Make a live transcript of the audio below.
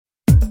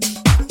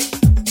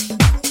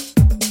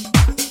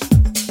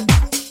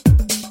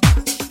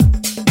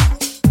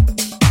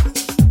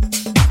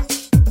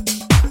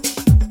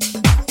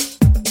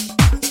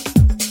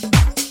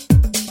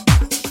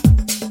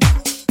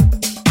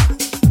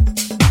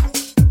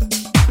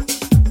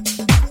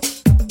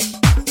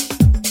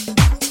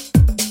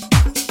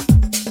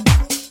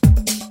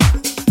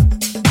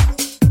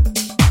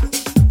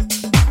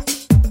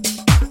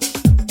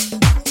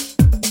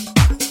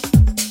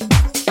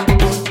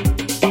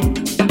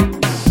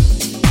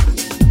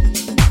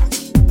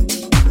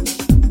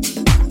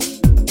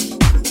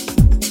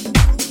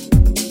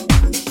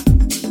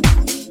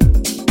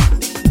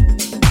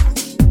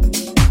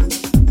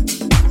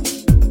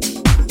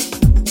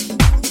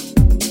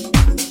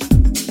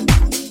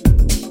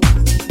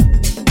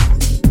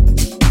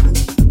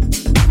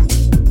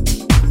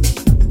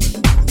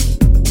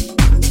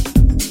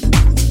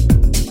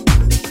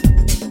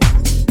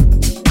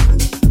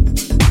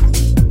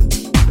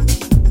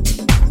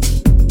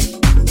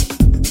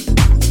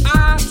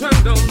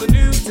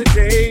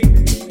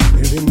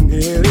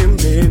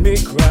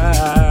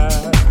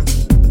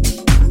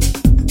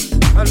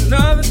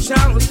Another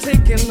child was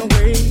taken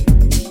away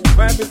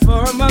right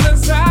before her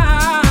mother's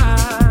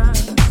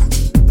eyes.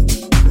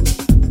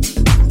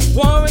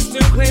 War is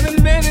still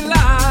claiming many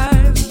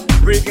lives,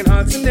 breaking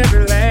hearts in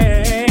every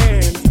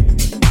land.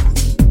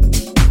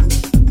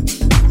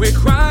 We're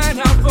crying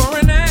out for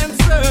an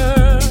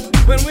answer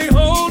when we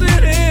hold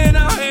it in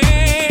our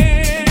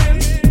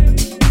hands.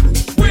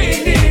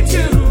 We need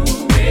to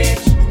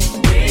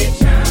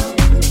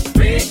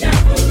reach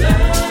out for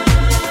love.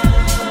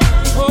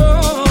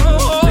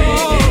 Oh, we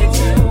need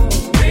to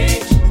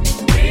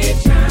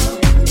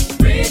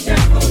reach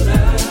out for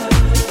love.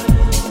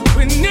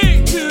 We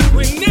need to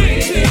reach out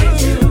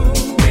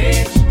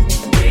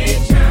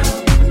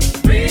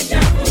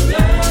for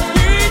love.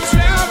 Reach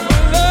out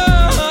for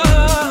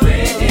love. We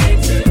need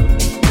to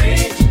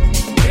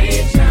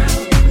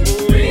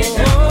reach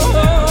out.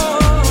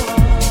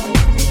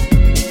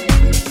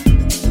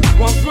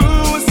 Walk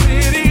through a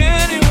city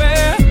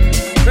anywhere,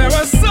 there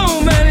are so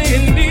many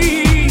in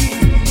need.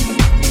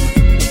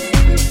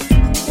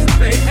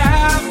 They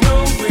have no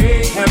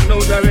way, have no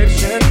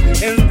direction.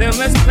 In them,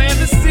 let's plant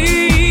the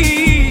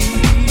seed.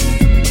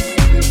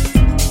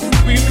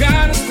 We've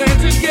got to stand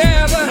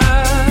together.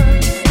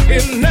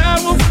 If not,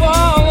 we'll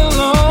fall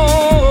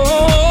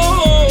alone.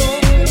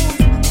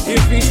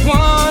 If each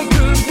one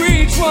could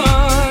reach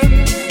one,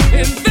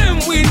 and then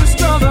we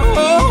restore the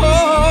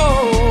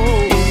whole.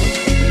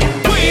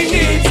 We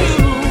need to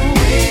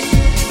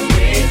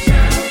reach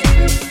out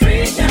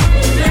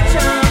for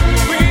love.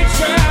 We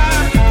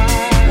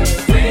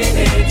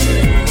need to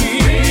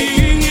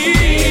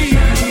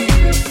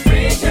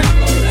reach out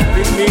for love.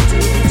 We need to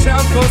reach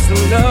out for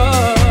some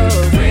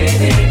love. We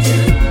need to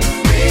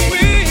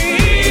reach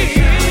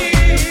out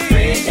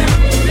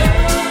for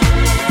love.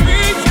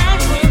 Reach out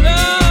for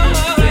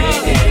love. We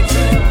need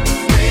to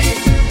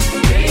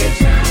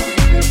reach out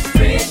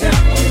for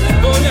love.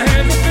 Throw your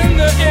hands up in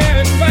the air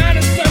and find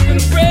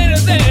something greater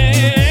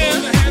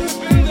than. Throw your hands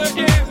up in the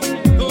air.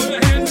 Throw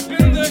your hands up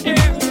in the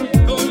air.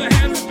 Throw your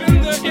hands up in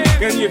the air.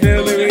 Can you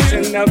feel me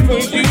reaching out for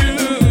you?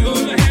 Throw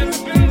your hands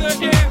up in the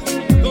air.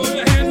 Throw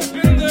your hands up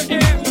in the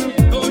air.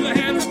 Throw your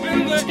hands up in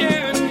the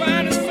air and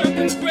find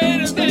something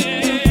greater than.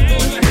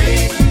 Throw your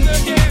hands up in the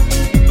air.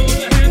 Throw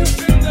your hands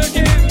up in the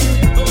air.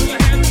 Throw your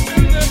hands up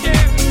in the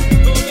air. Throw your hands up in the air.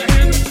 Throw your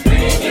hands in the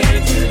air.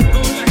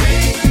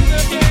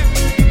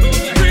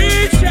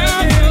 Reach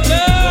out for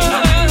love.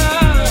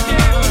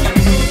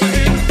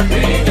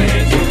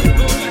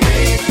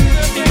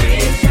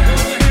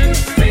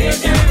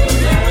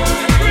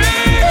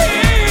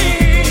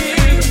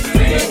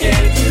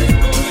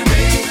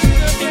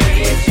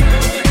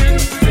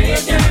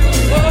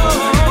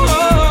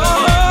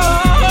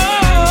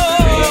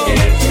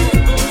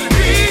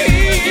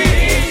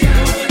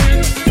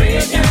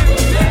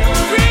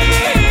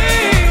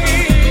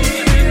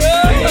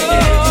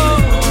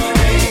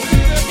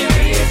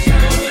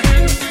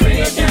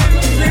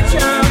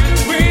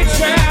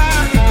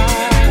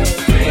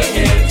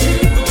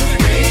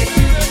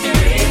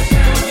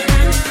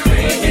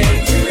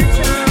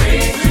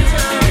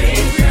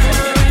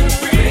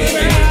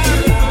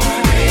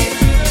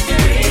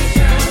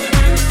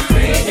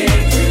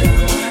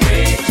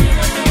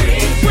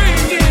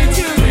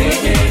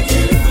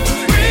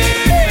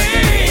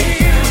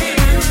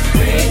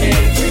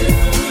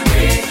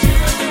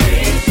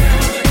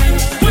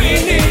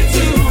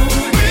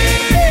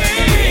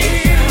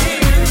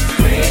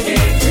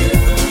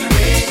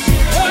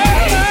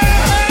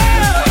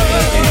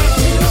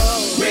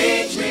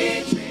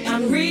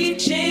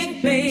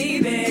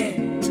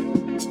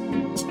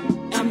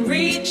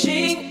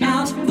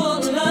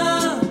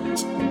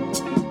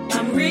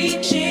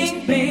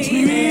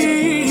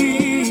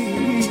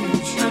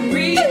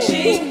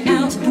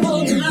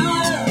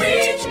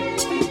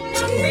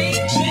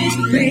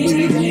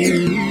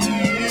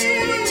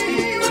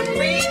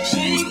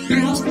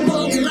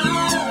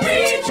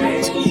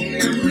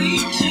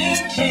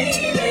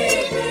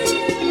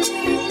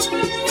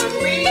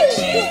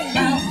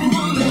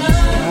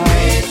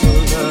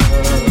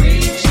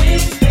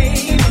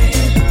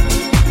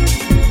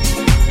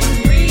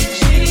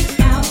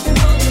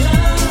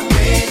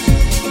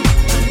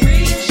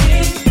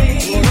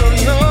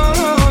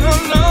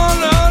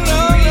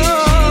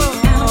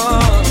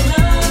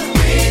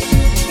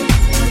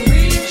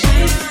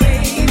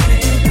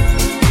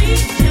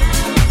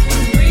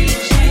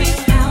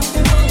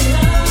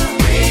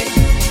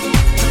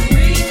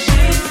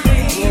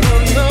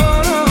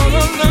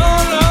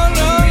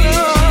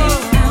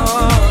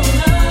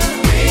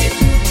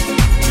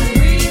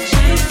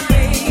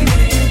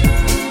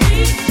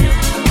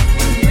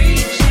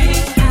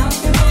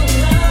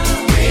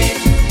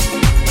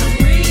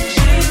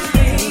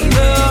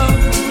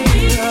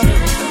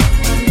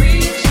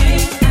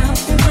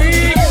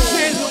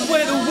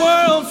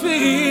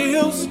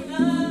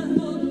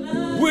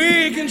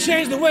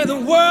 change the way the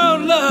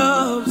world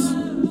loves.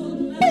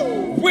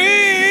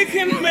 We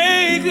can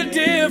make a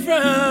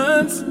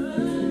difference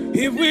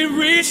if we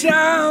reach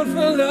out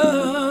for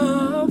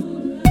love.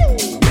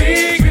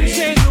 We can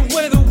change the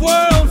way the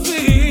world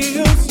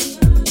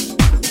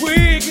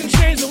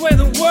the way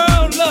the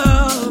world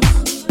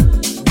loves.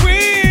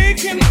 We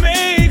can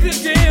make a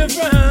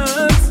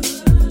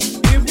difference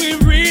if we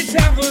reach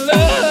out for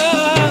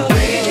love.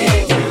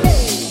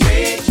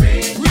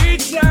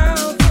 Reach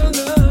out for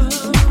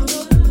love.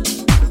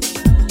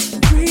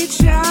 Reach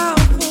out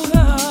for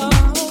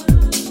love.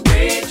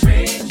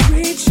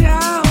 Reach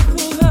out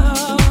for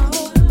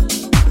love.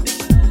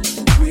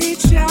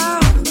 Reach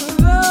out for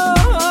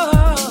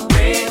love.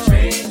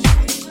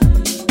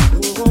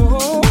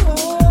 Whoa.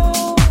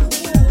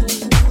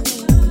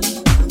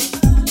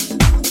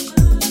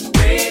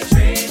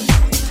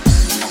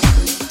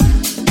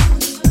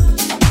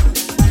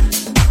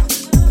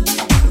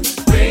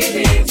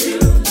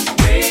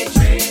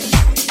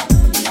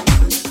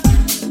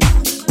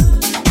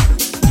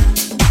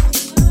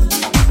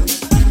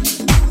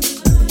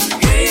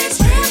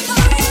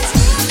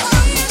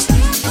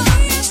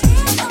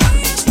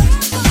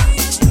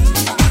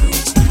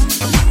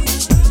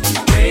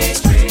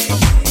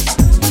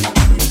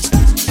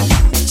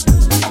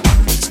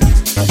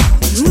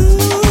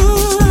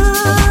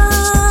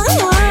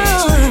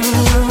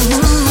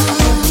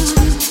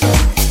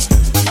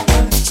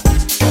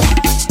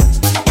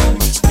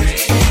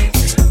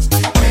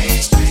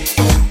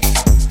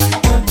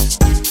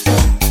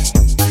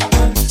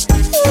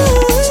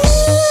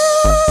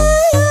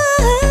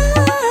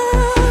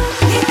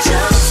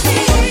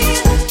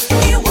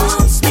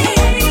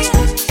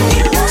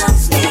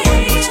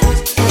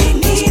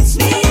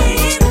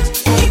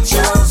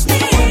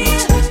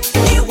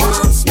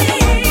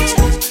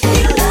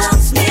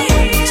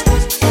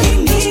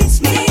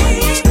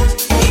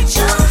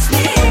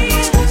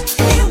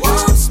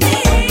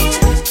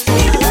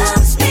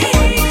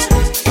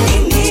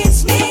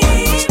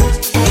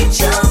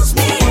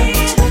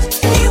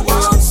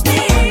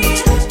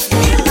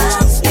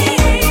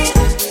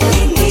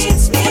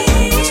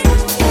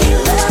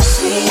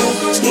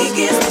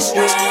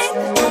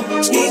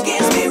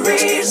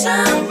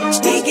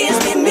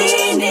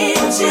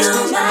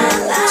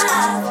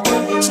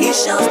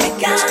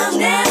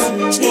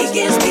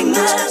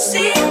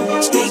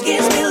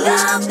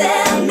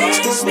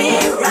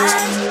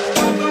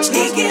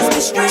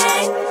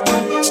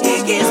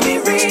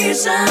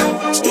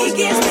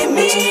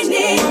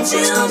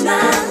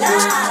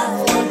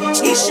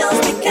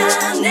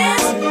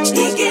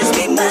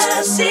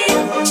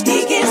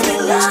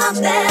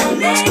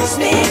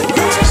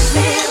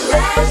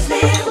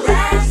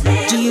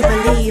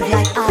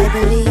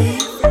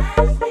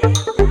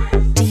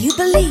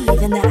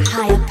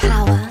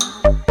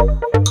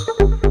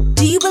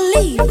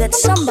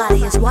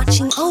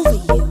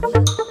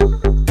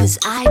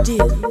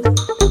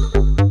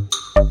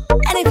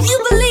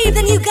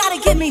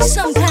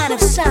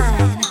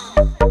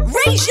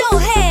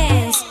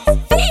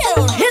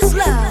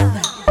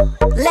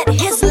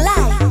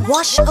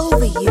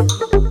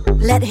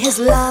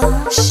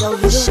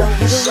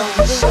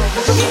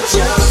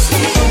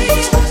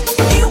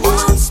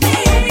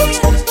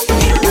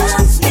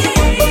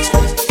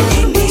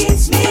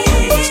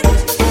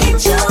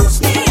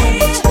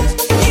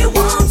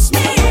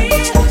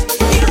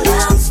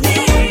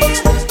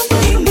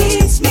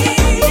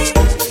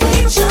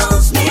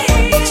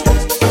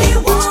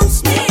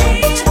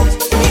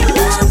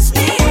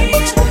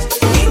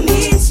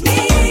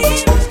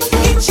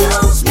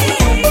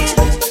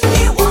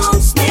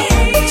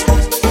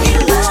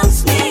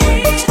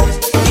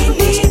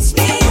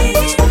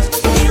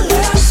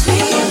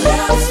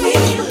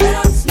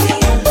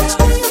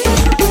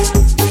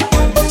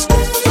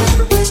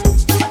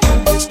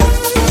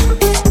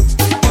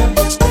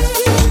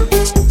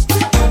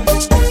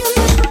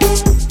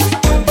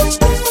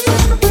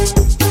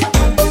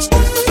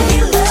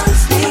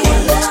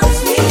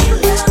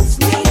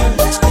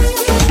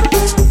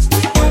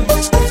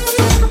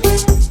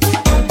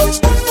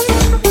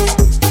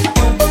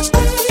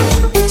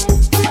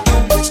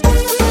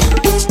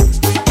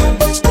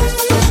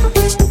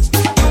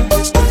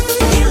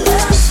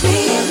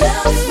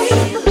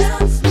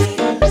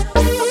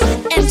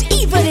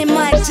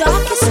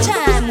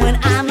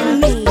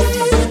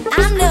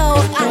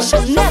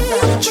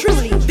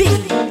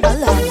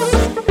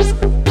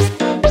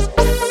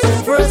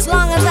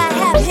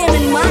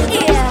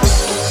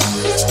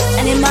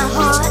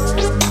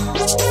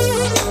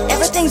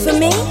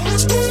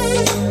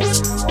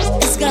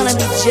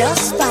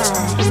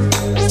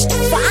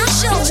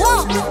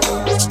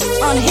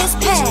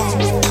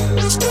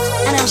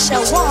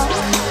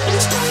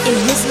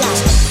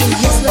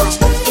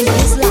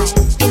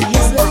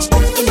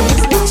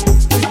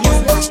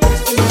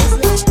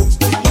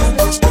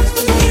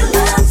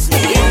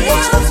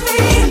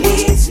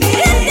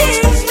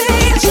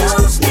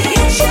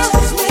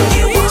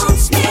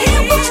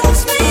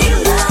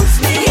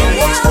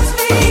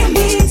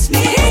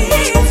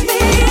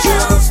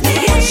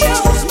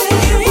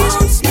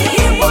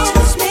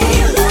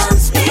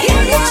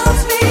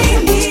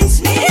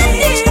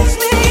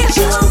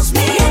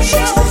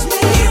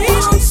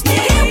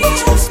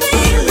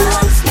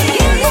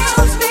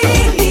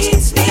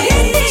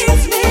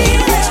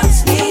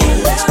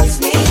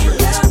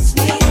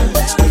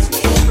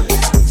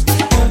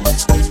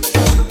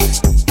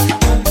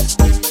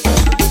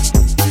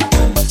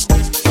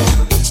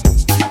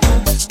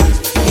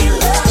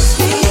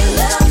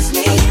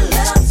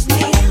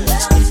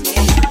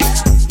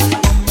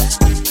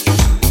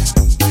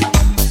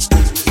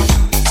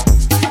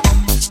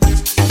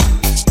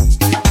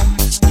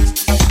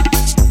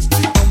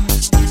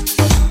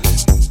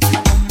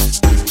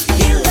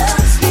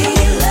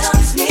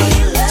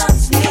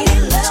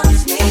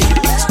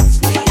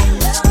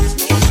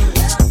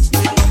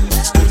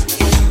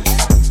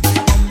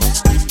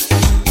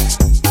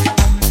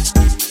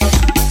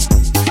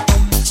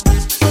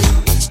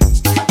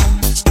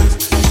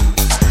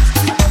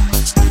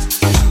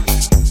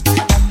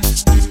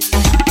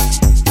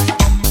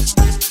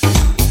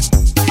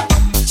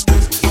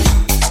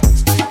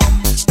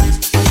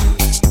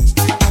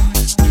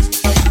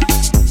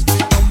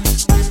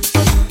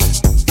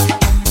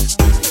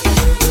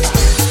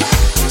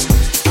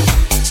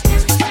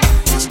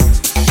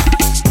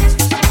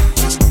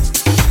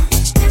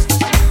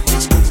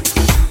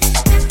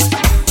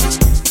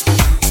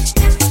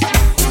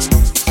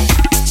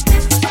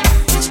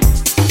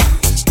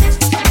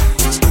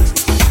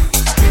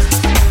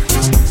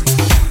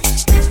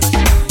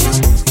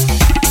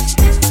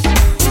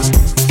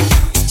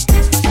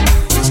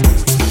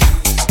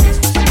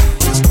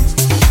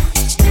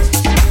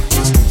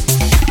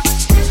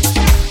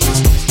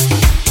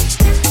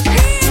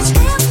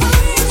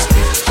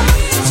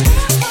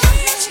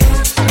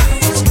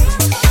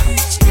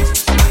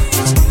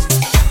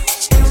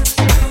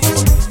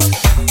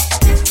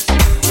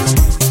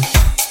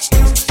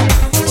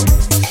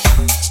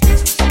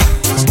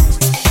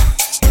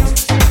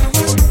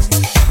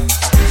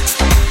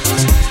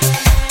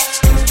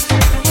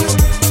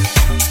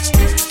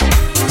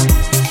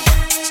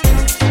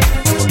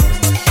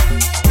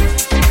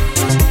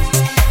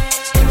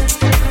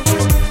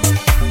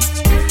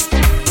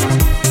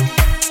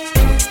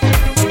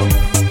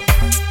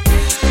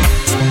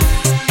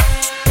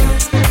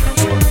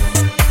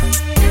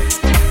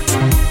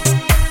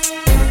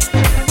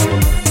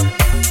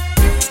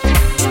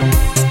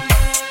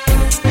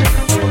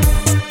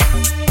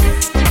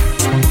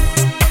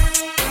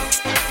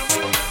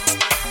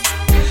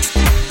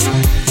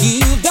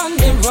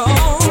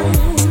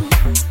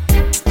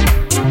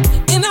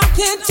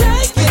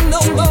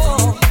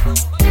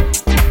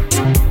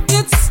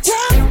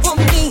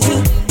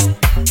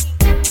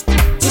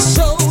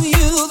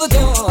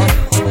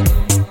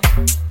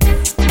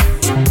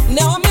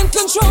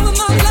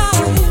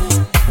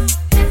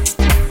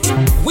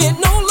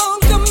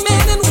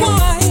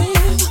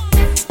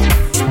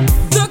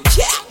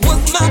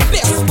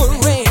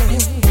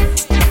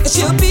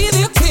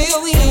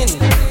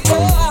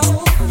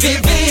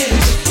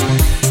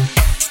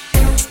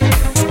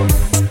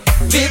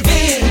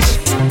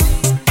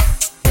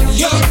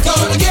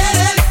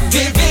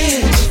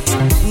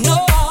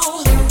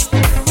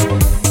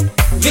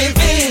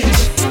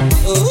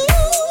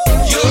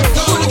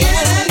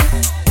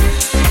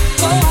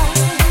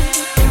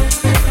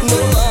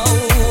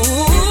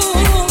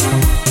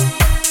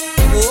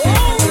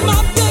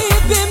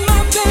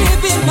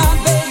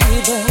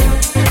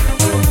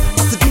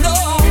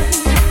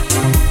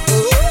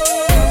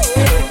 Ooh.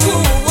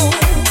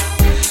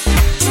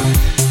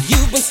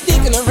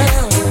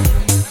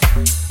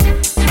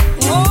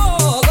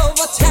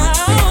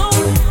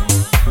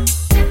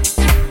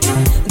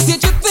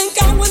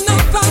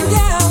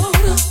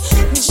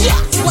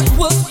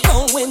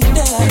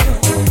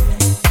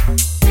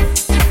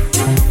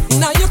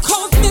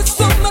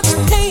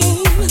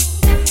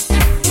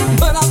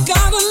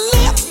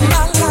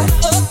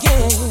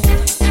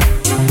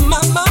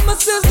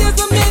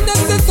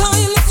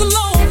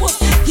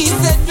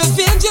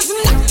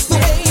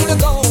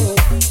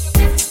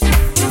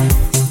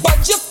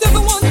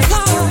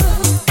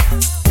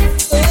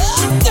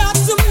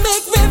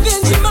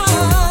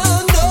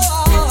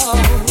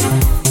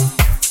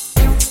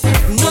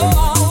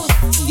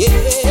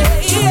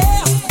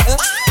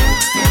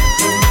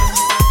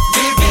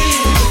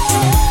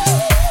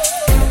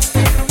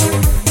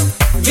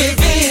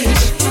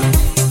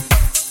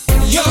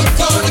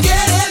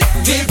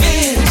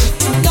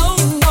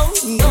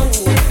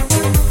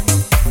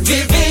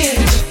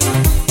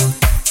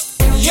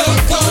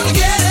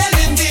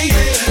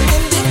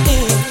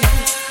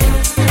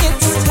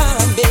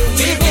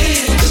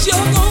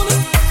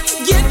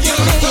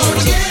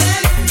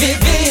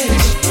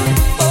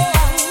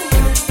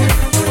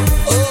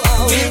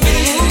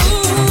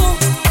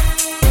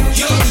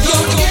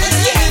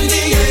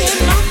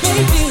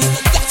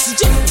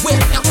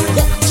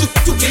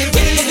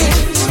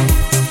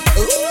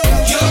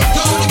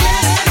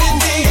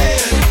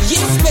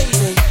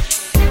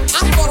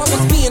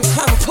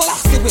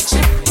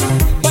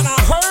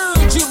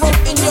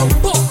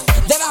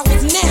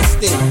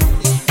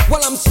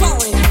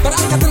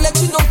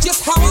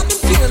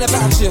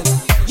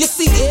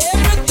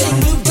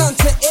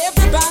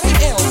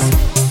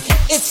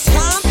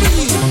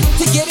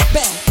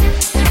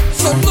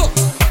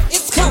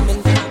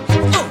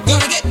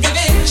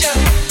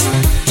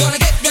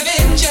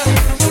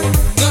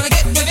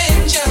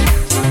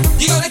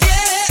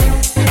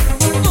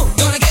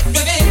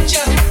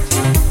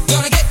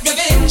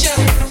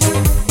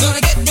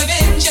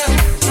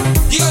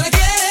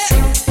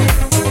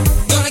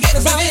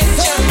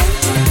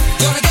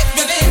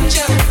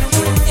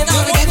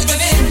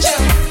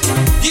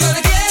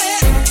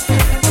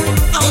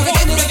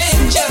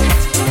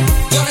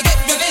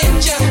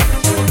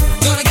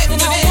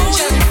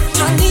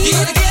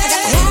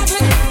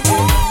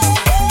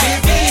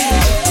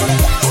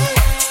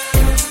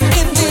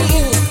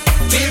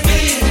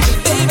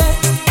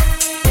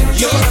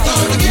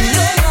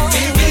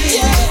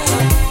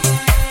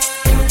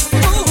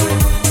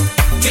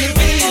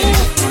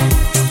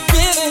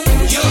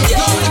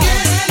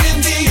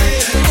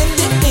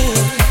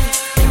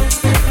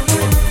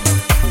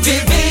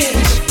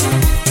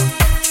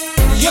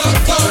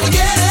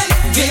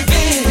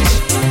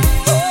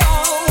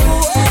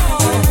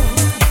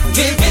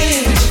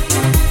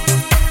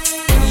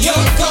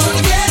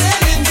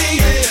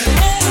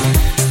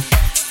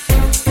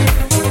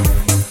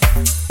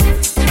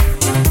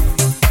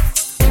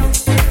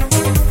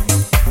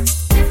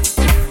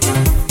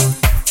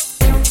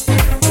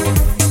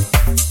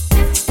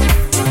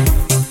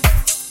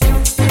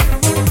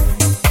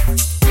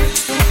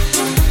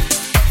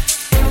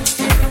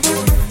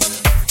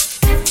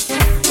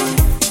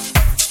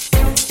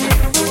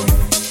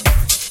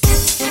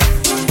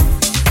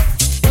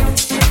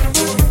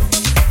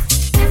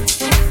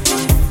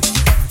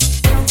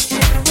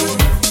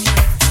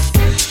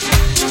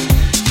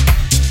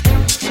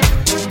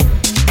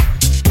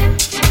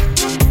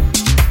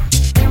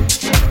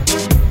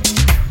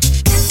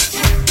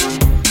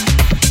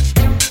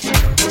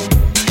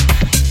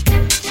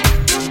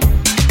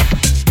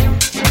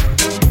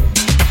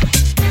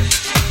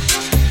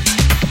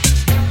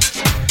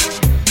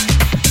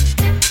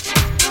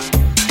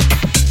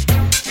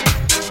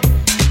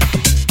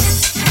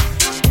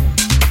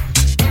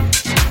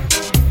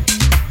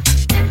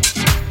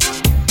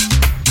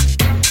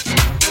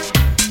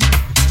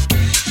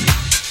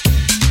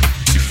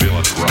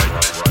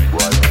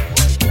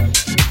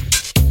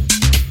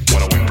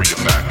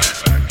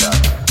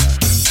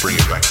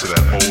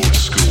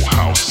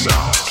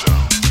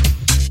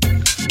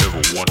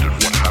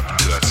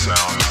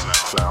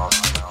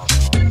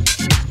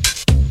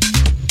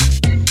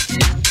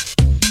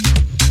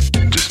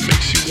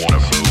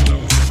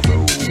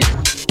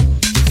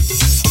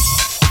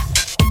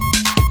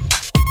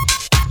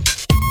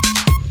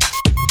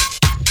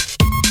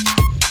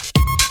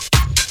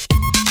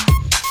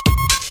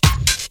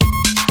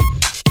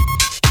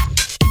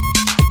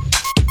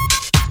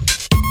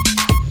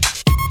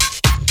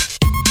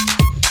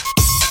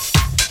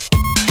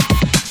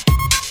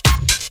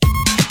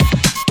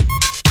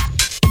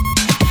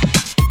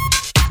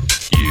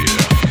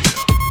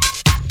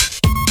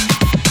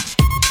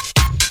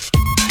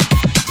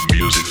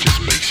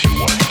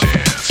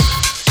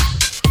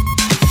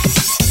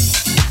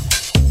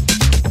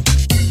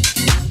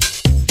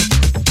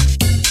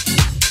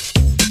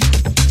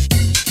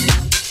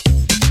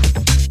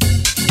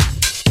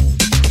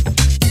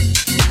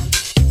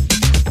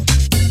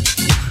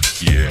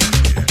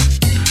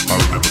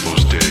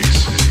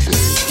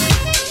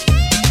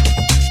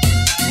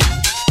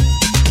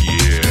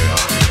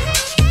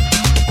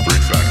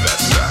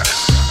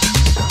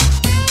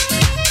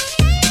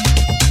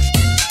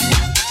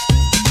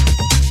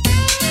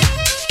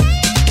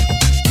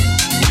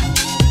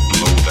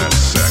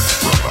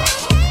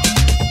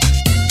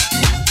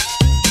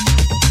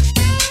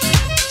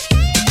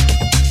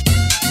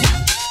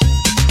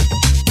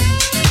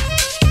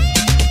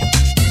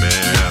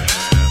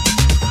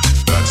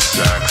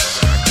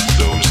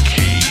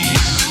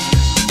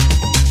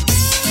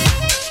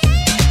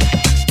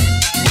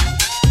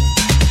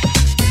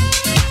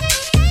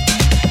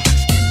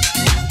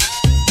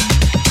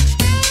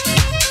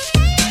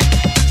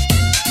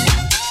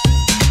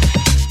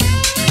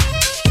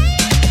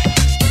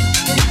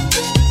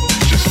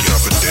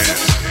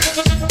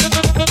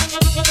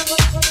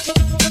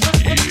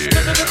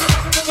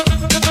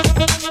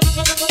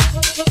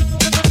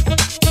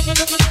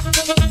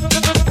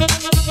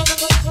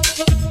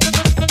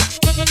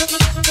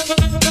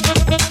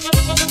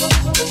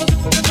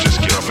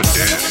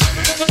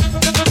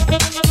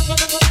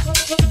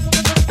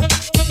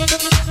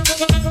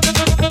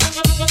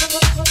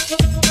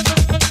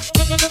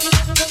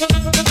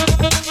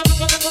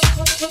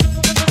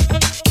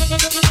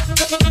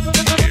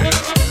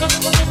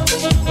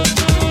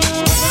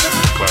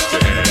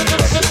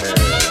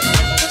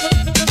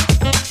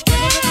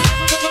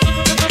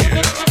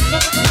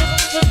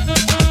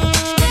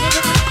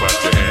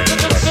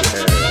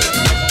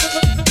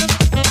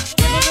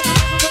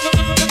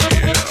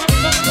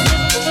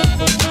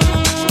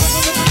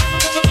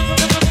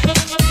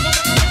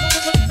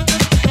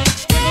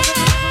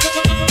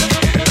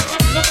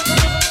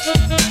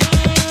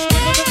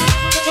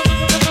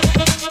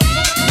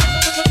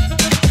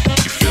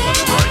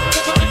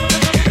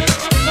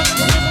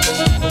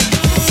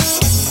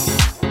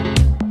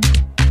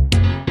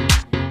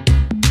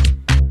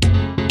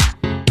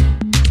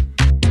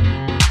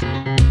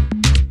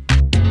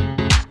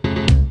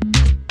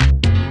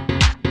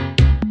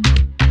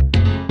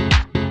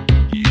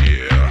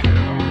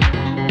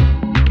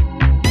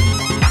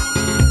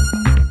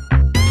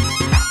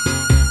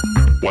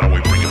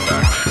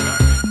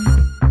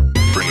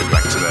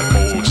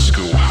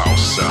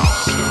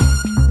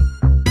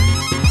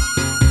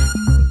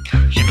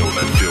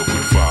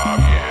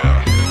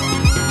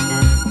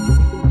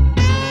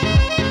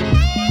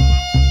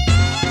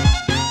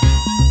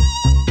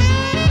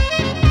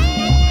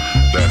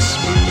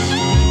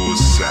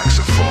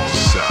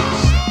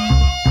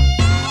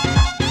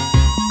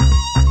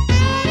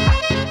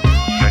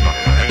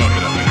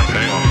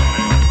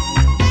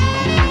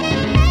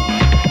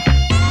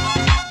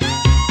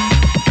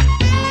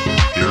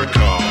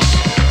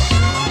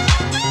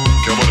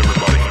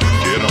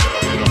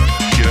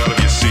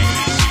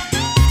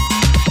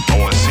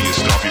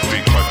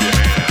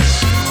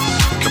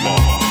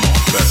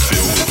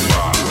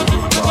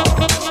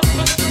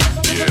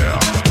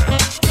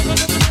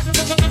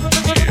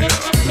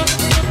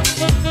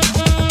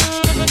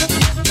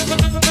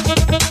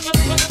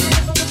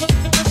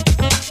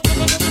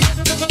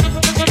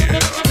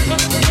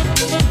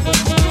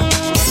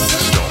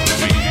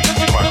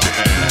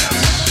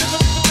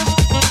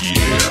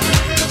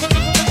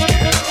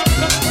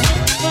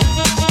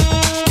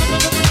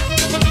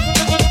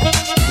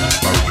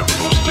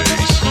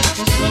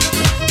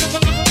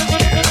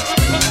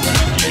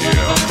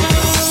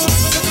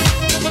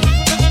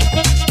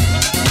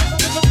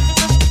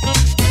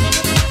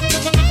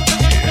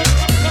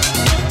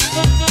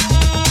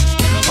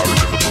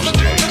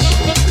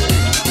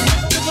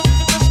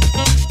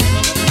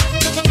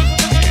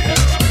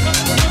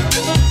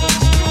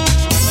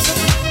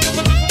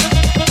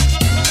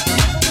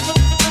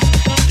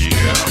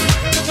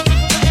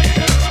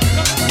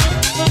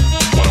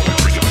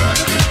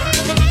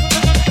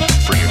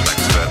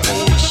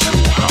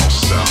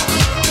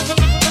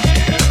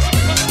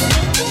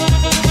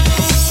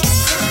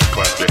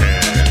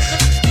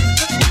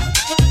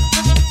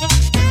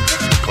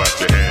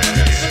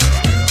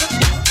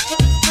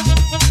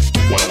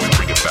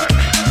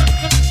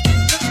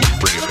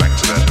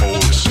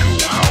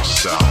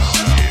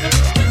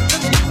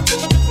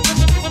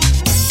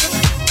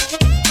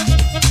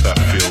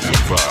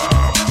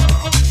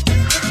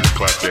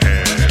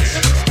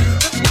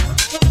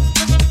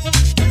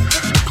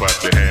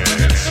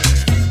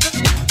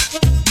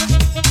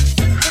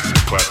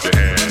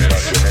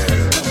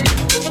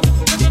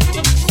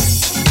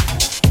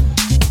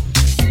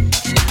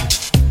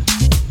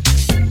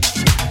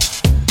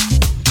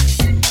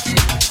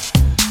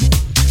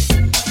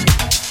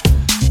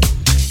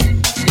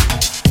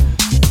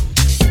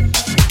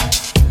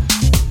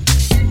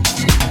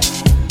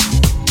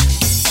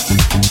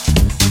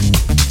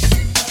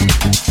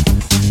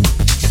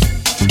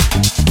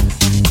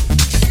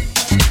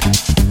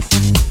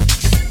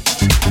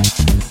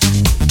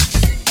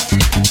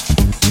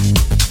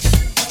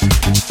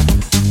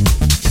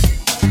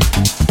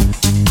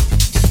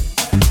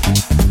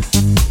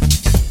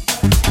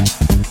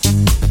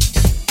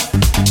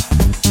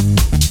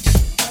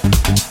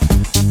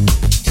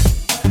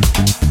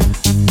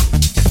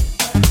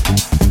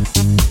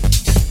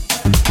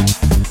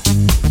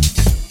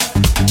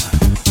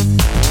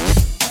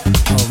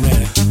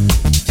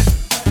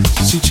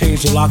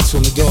 locks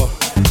on the door.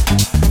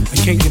 I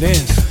can't get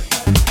in.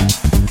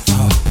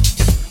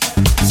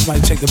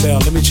 Somebody check the bell.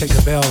 Let me check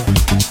the bell.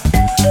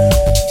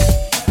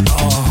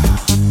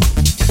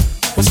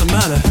 What's the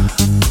matter?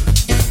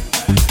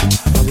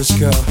 Oh, this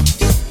girl.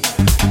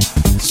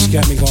 She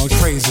got me going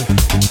crazy.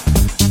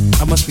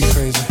 I must be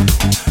crazy.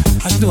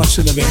 I knew I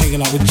shouldn't have been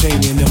hanging out with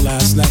Jamie and them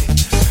last night.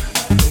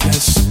 That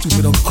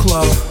stupid old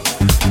club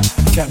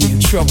got me in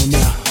trouble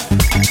now.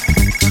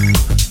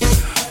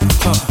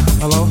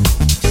 Hello?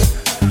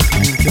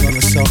 I'm gonna get on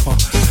the cell phone.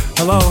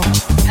 Hello?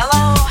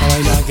 Hello?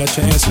 Alright, now I got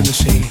your answer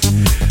machine.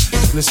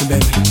 Listen,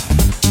 baby.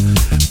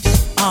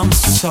 I'm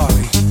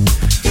sorry.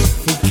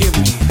 Forgive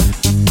me.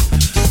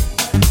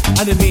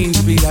 I didn't mean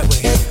to be that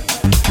way.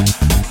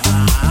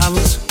 I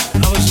was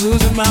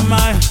losing my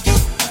mind.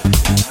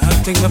 I was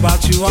thinking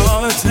about you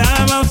all the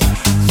time. I was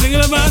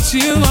thinking about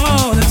you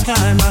all the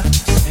time.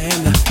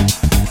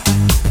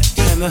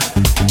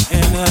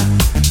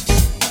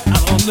 I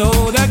don't know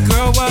who that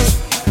girl was.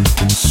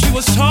 She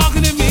was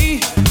talking to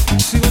me.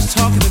 She was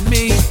talking to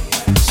me.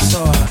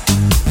 So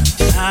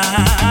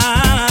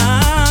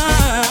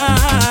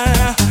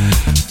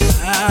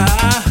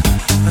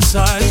I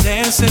saw her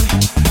dancing.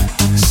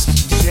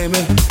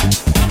 Jamie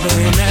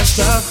doing that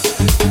stuff,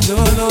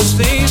 doing those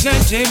things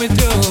that Jamie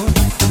do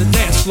on the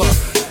dance floor.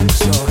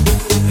 So,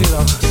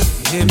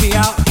 hear me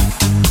out.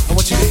 I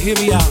want you to hear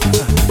me out.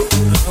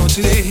 I want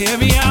you to hear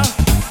me out.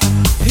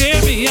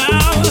 Hear me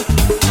out.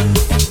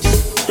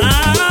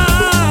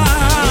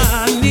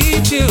 I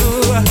need you.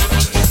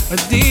 I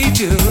need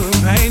you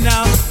right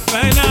now,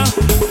 right now.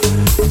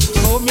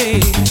 Hold me.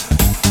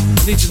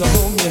 I need you to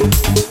hold me.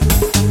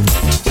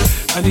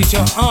 I need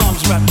your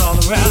arms wrapped all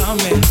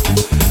around me.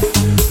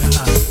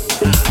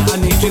 I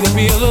need you to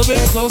be a little bit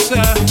closer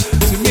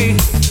to me.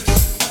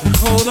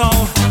 Hold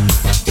on,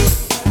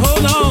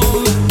 hold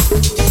on,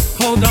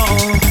 hold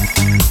on.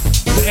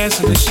 The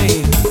answer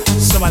machine.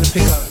 Somebody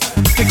pick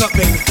up,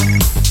 baby.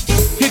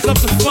 Pick up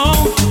the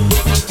phone.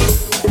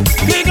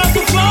 Pick up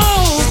the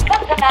phone.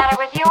 What's the matter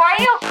with you? Are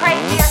you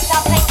crazy or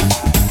something?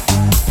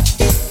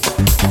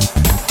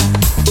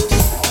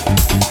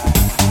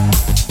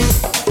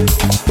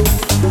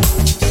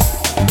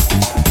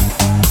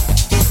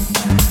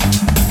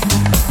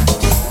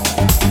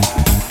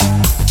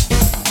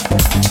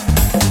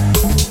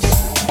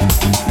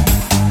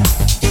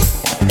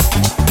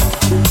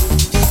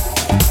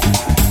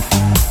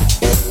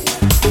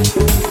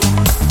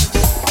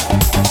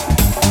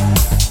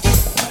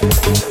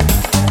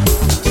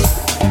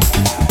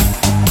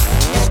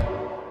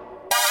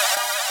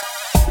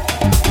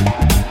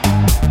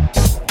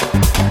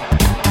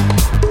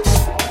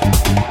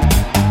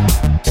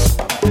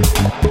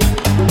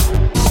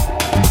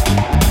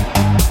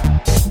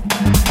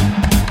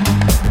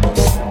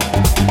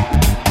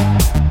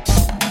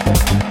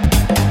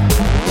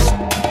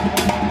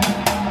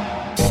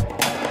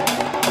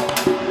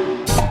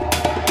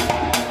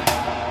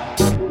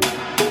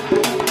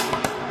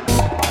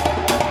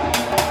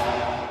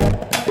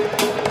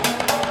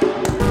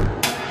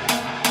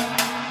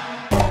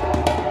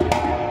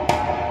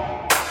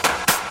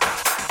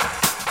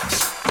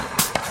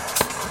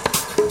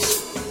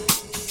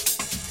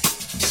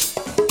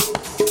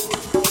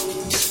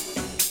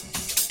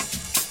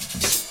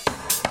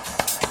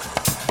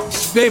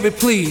 Baby,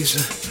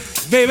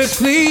 please. Baby,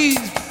 please.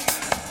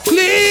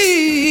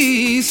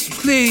 Please,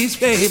 please,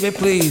 baby,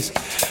 please.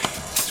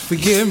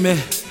 Forgive me.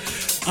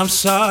 I'm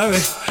sorry.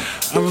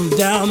 I'm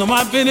down on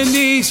my bended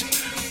knees,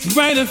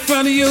 right in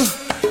front of you.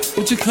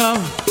 Would you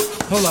come?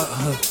 Hold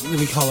on. Let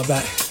me call her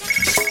back.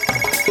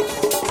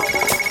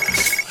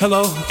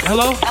 Hello?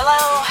 Hello?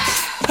 Hello?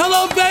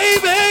 Hello,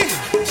 baby.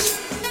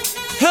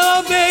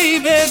 Hello,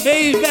 baby,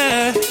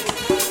 baby.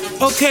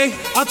 Okay,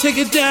 I'll take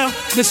it down.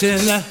 Listen,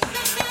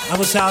 I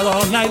was out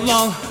all night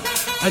long.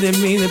 I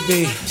didn't mean to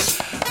be.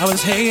 I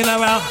was hanging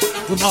around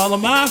with all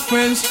of my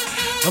friends.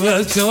 I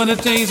was doing the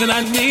things that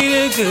I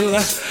needed to do.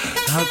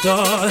 I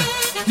thought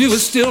you were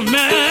still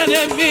mad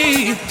at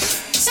me.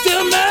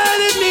 Still mad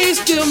at me,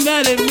 still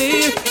mad at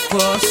me.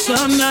 For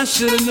something I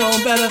should have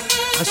known better.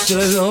 I should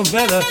have known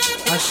better.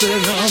 I should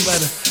have known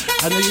better.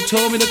 I know you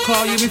told me to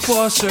call you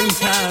before a certain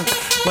time,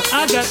 but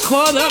I got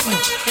caught up.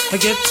 I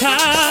get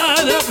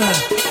tied up.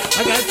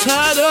 I got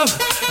tied up.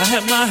 I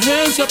had my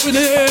hands up in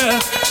the air,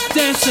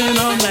 dancing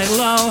all night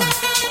long,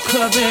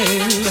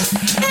 clubbing.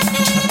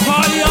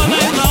 Party all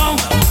night long.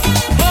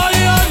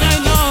 Party all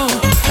night long.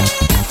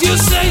 You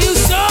say you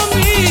saw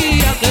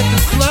me out at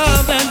the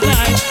club that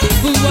night.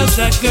 Who was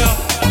that girl?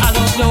 I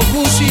don't know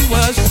who she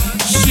was.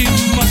 She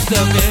must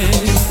have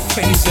been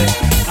crazy.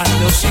 I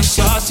know she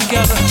saw us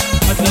together.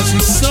 I know she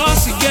saw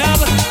us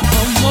together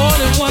on more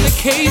than one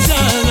occasion.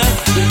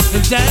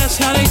 And that's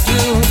how they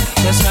do.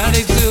 That's how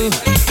they do.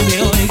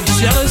 They only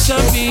jealous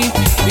of me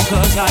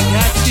because I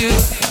got you.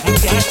 I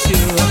got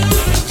you.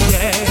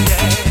 Yeah,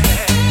 yeah.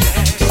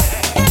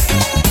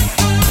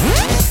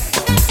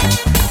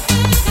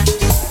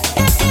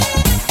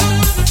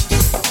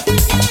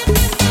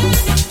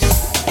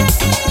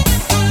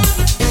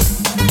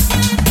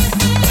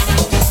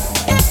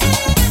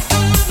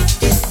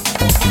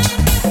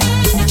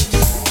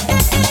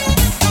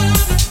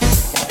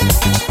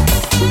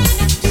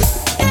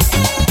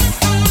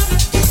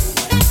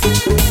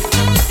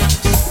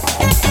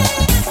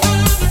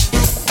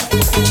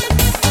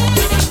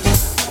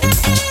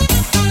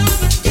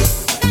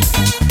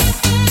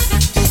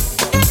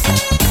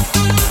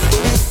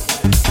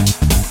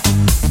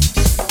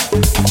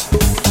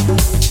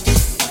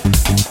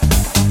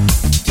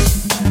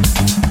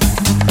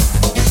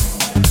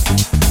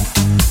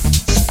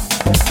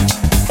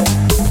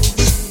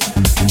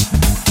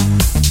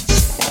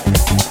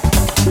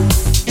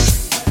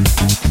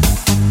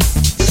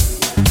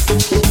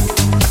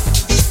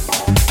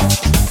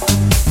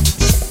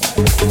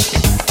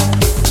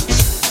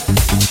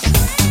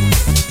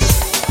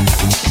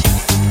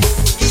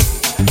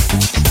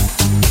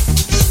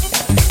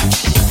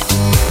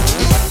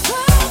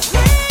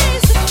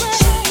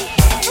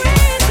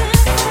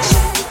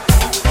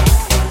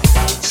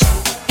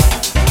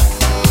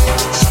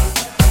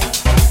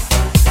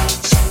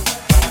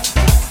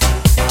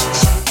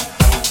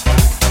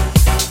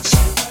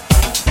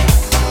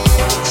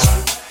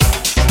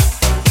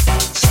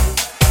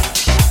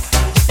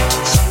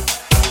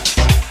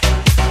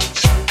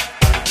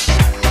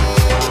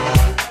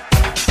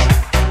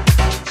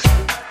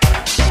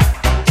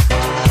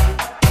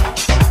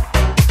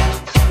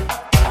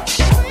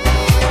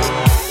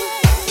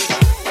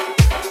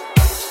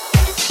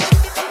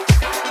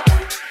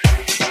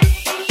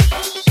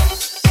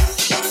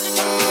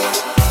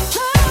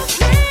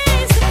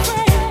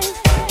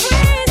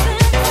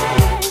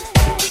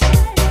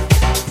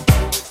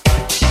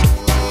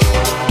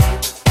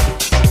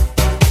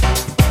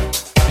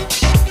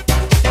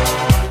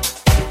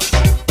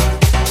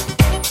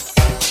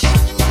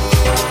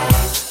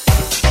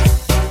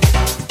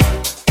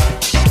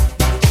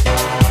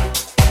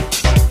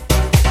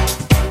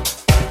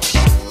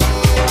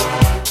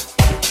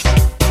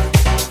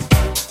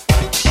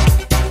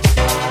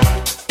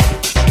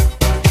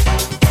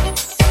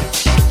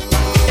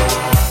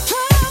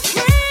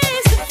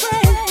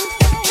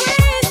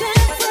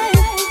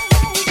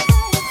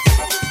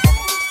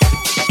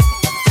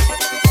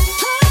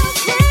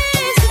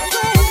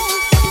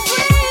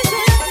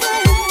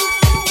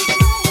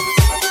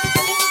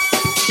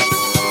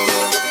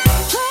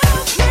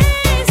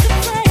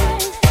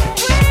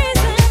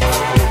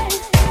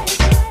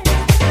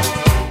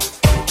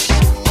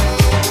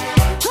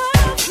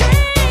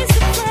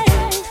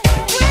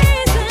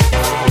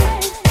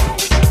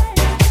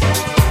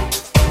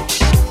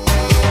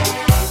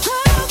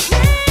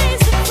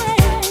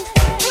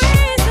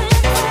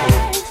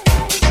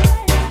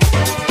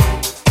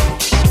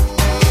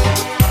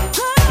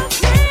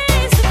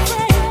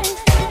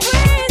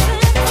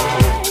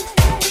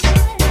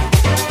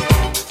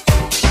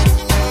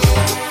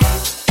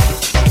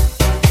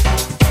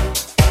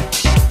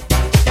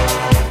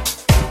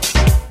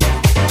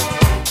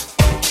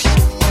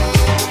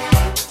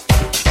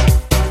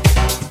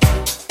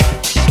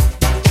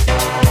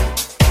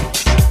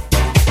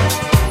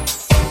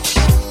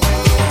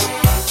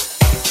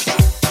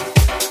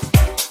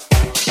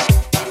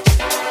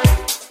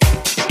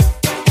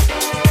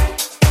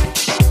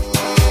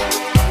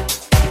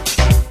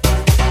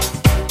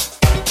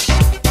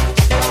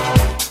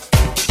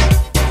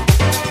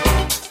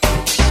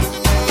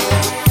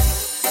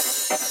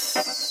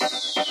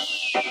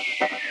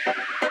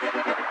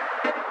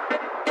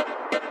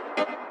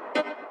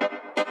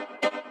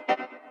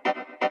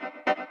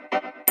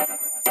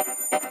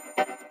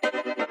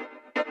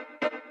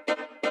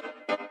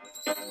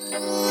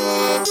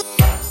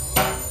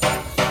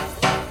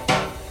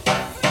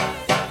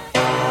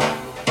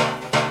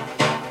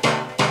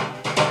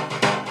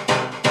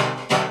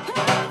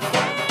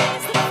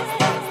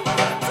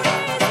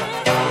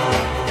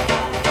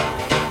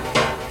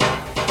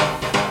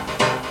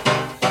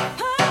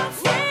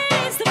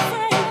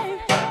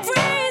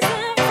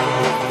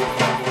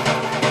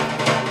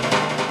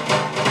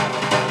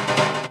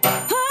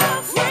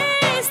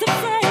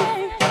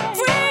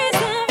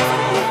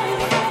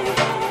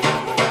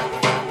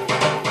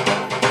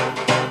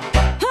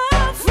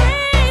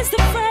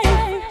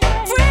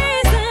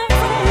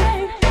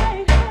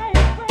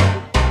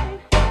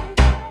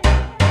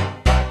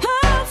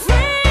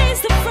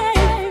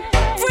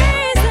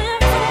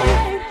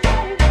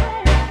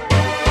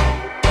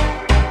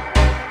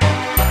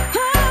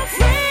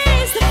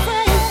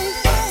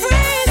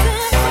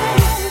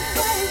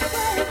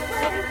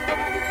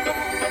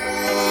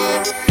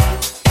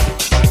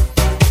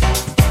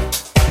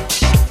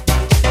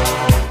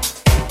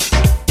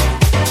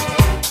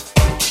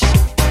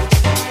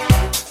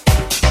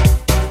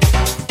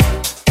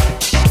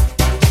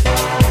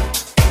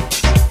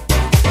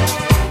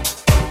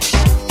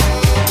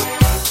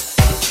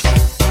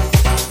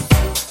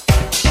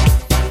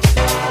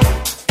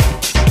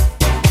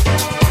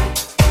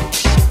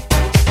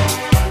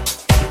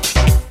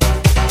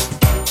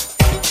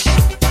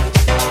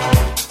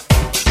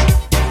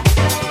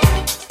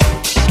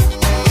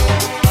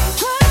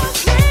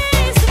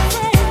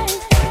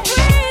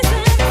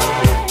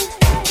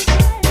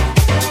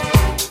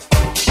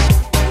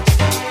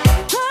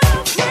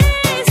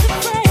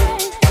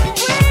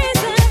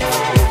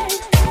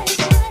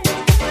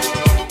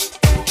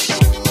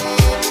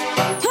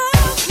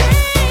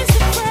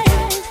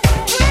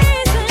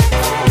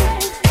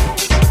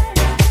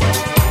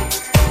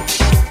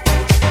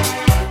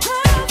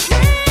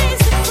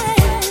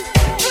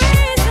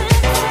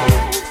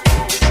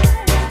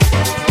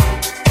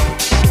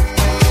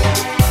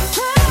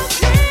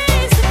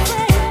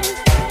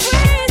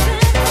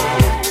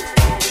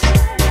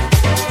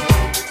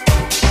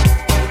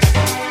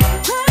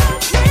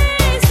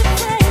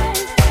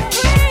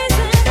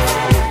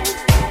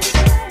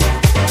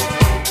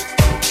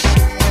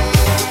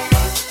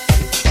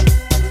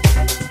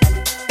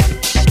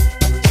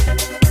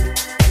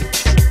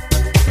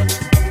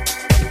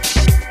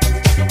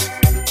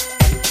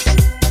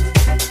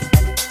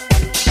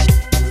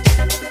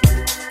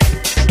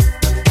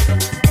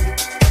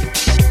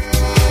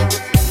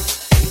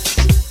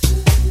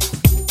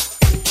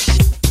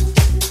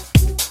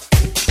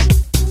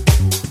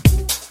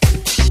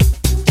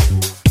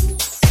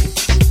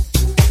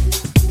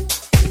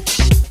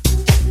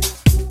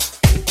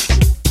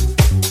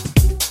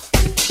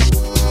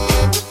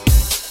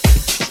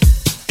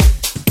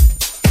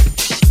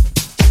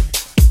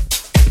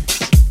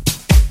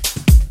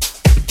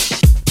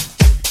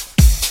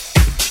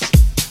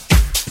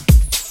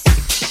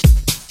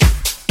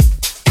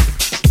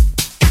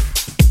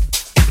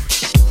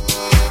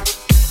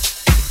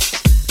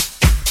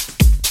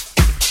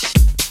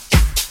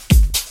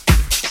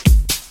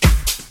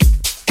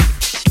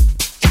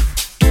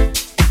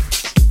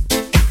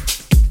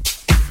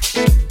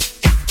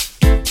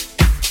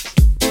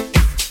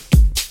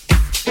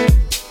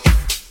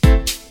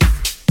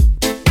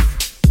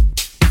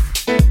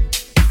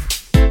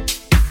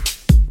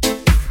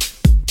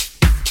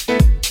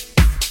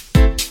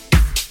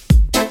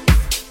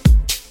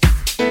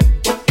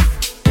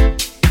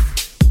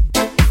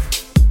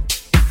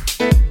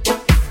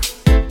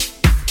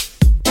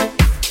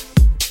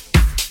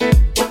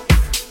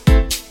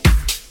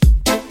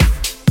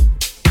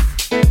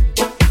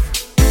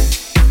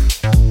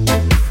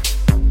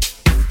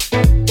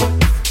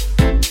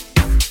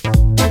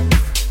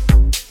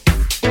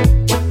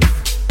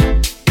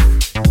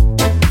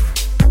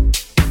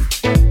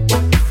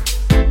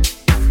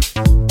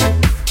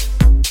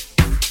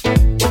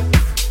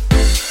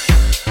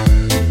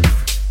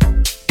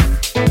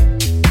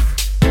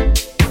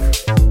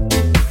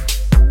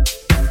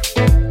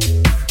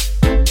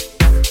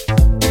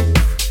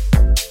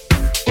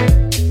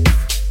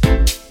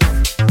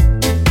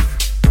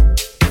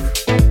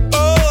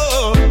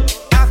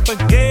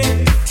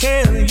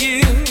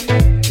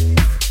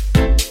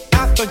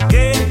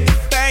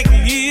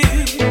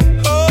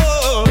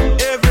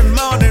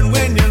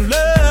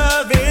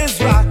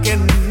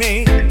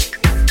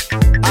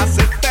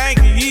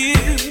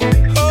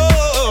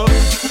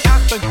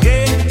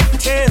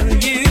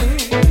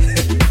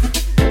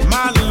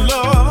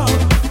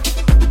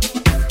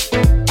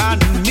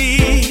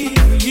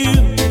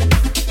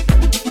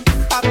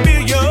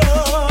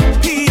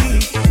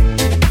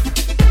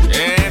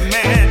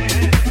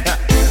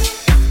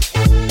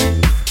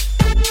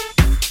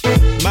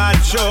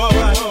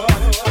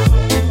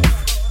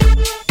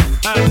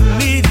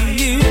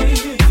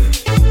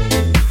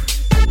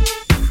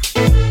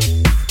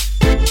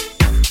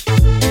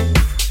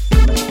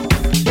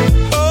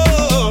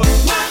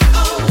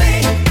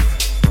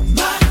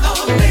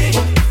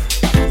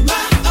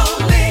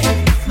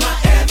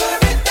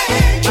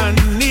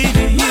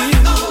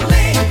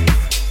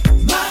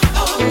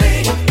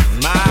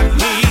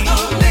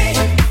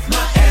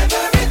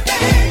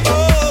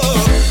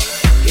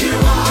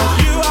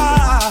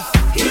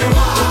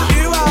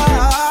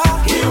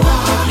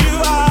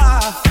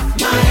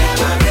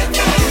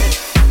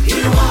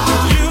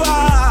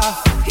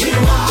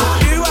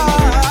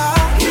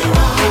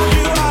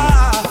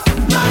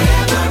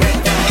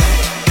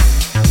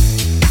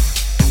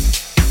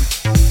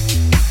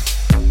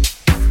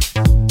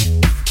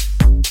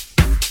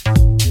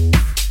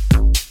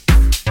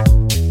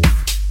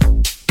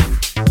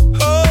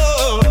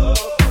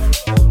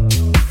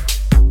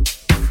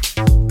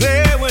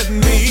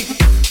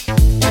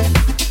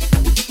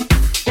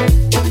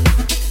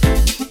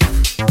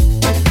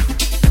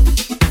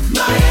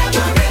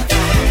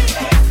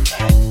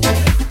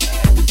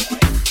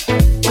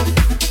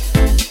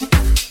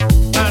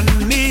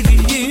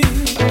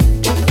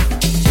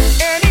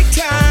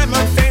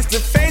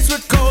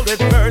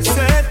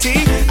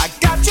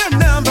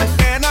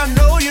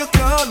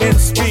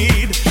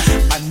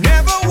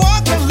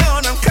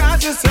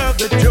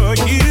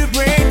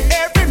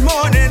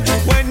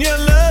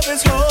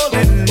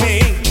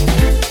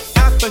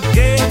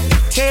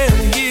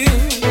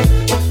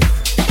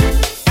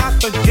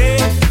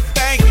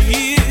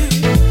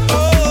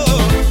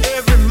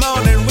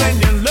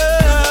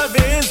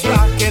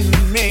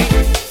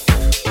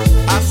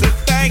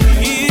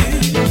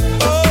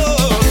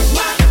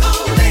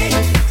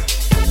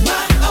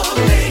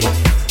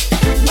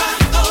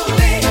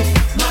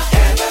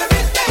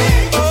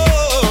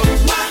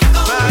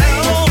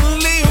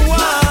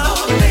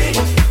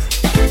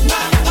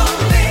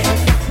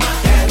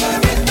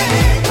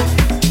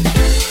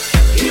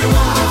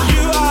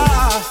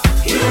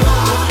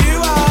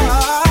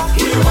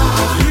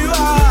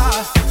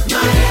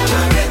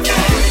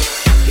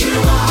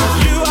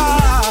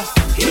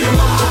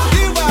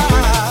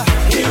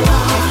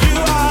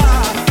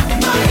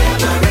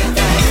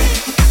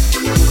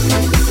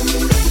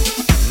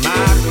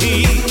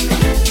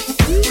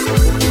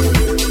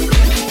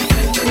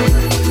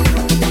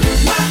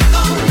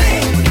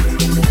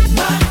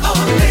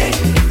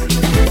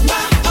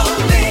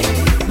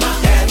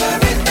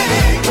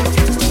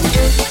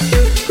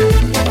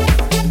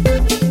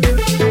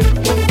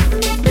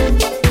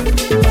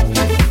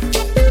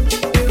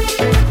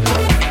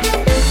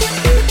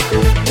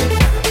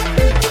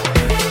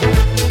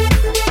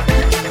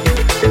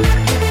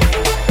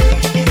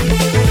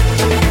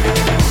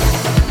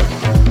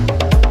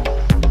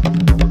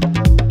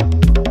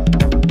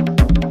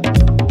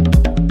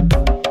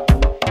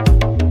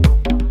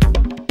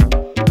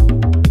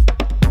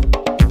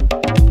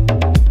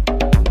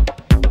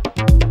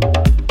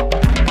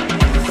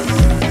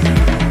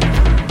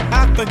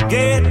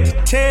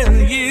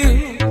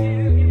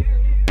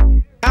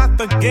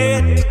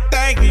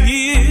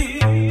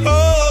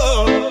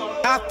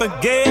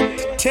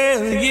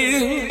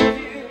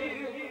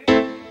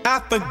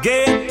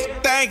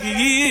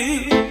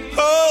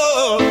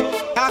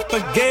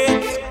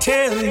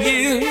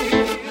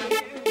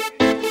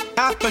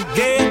 I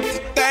forget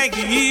to thank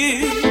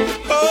you.